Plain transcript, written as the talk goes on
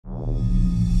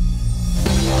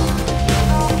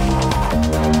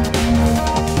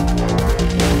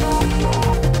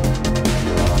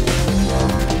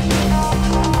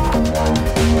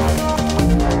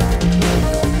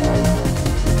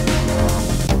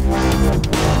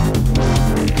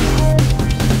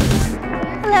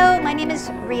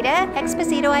Rita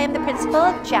Exposito. I am the principal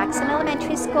of Jackson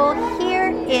Elementary School here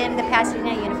in the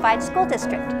Pasadena Unified School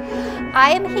District.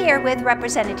 I am here with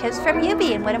representatives from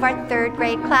Yoobi in one of our third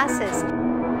grade classes.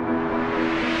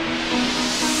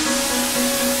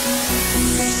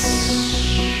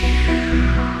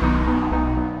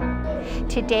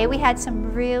 Today we had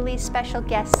some really special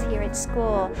guests here at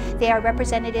school. They are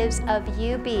representatives of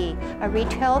Yoobi, a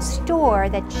retail store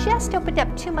that just opened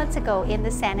up 2 months ago in the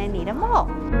Santa Anita Mall.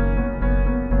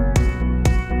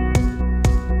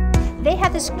 They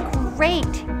have this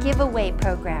great giveaway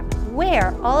program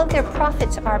where all of their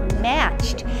profits are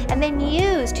matched and then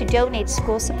used to donate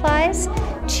school supplies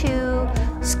to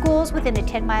schools within a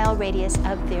 10-mile radius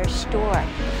of their store.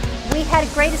 We had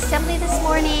a great assembly this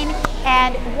morning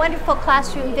and wonderful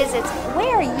classroom visits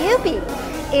where Yoobi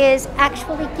is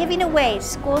actually giving away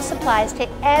school supplies to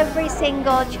every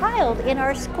single child in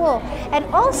our school and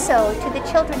also to the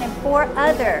children in 4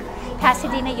 other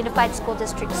Pasadena Unified School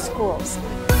District schools.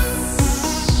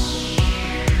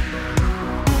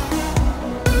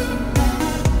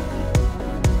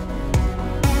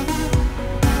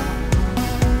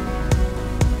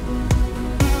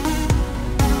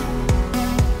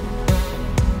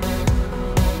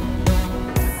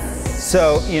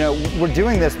 So, we're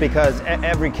doing this because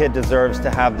every kid deserves to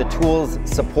have the tools,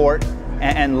 support,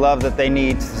 and love that they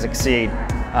need to succeed.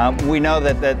 We know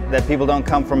that people don't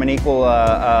come from an equal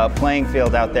playing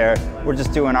field out there. We're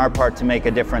just doing our part to make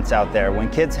a difference out there. When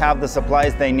kids have the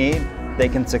supplies they need, they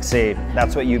can succeed.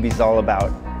 That's what Yoobi's all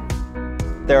about.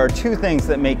 There are 2 things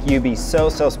that make Yoobi so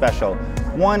special.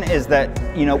 One is that,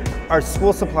 our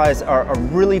school supplies are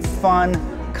really fun,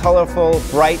 colorful,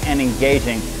 bright, and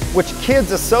engaging, which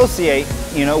kids associate,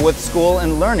 with school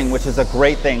and learning, which is a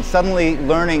great thing. Suddenly,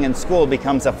 learning in school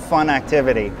becomes a fun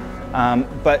activity.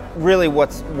 But really,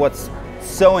 what's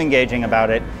so engaging about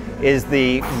it is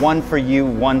the One for You,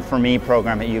 One for Me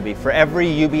program at Yoobi. For every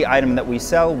Yoobi item that we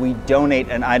sell, we donate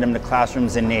an item to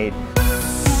classrooms in need.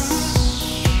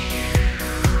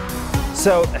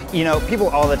 So, people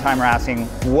all the time are asking,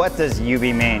 what does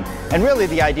Yoobi mean? And really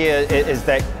the idea is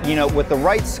that, with the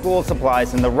right school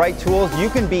supplies and the right tools, you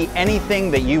can be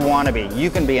anything that you want to be. You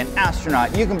can be an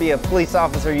astronaut, you can be a police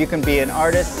officer, you can be an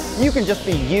artist, you can just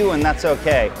be you, and that's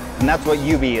okay. And that's what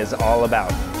Yoobi is all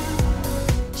about.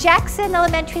 Jackson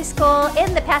Elementary School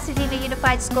in the Pasadena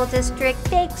Unified School District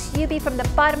thanks Yoobi from the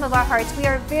bottom of our hearts. We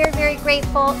are very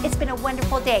grateful. It's been a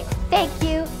wonderful day. Thank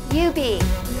you, Yoobi.